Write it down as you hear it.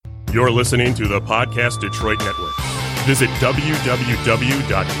You're listening to the Podcast Detroit Network. Visit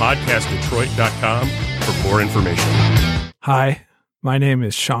www.podcastdetroit.com for more information. Hi, my name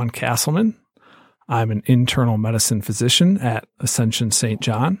is Sean Castleman. I'm an internal medicine physician at Ascension St.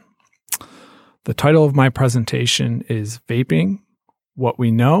 John. The title of my presentation is Vaping, What We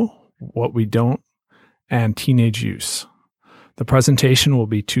Know, What We Don't, and Teenage Use. The presentation will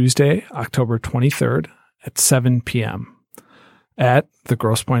be Tuesday, October 23rd at 7 p.m. at the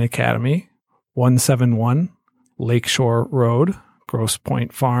Grosse Pointe Academy, 171 Lakeshore Road, Grosse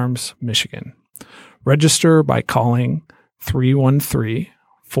Pointe Farms, Michigan. Register by calling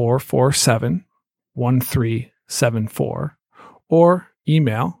 313-447-1374 or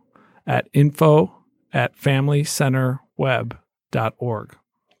email at info@familycenterweb.org.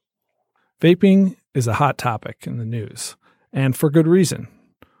 Vaping is a hot topic in the news, and for good reason.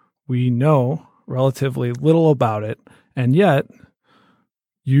 We know relatively little about it, and yet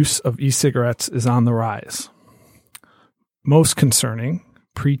use of e-cigarettes is on the rise. Most concerning,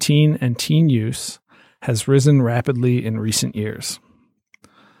 preteen and teen use has risen rapidly in recent years.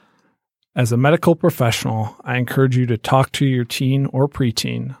 As a medical professional, I encourage you to talk to your teen or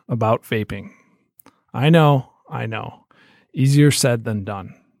preteen about vaping. I know, easier said than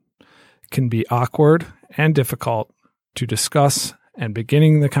done. It can be awkward and difficult to discuss, and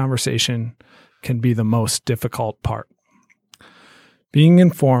beginning the conversation can be the most difficult part. Being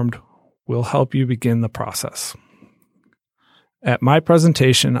informed will help you begin the process. At my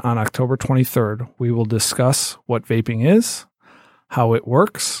presentation on October 23rd, we will discuss what vaping is, how it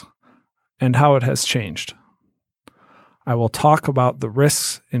works, and how it has changed. I will talk about the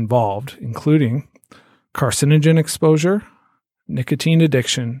risks involved, including carcinogen exposure, nicotine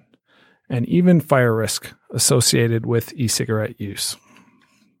addiction, and even fire risk associated with e-cigarette use.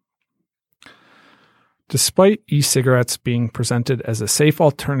 Despite e-cigarettes being presented as a safe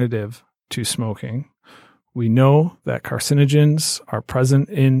alternative to smoking, we know that carcinogens are present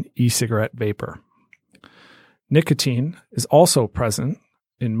in e-cigarette vapor. Nicotine is also present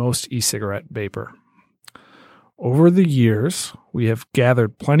in most e-cigarette vapor. Over the years, we have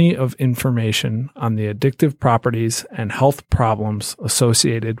gathered plenty of information on the addictive properties and health problems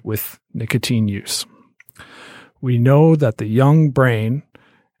associated with nicotine use. We know that the young brain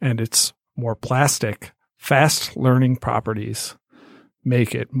and its more plastic, fast-learning properties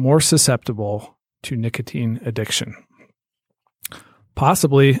make it more susceptible to nicotine addiction.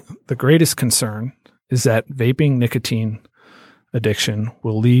 Possibly the greatest concern is that vaping nicotine addiction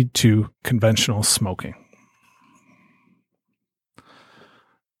will lead to conventional smoking.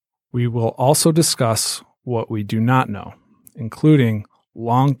 We will also discuss what we do not know, including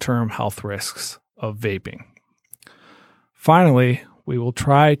long-term health risks of vaping. Finally, we will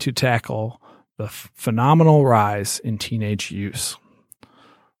try to tackle the phenomenal rise in teenage use,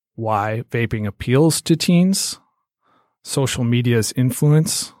 why vaping appeals to teens, social media's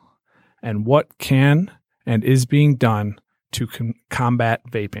influence, and what can and is being done to combat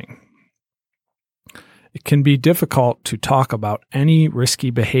vaping. It can be difficult to talk about any risky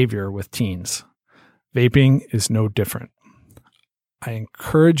behavior with teens. Vaping is no different. I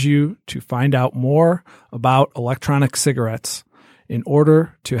encourage you to find out more about electronic cigarettes in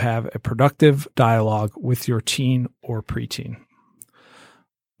order to have a productive dialogue with your teen or preteen.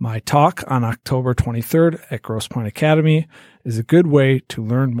 My talk on October 23rd at Grosse Pointe Academy is a good way to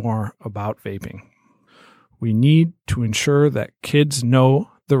learn more about vaping. We need to ensure that kids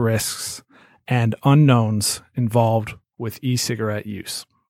know the risks and unknowns involved with e-cigarette use.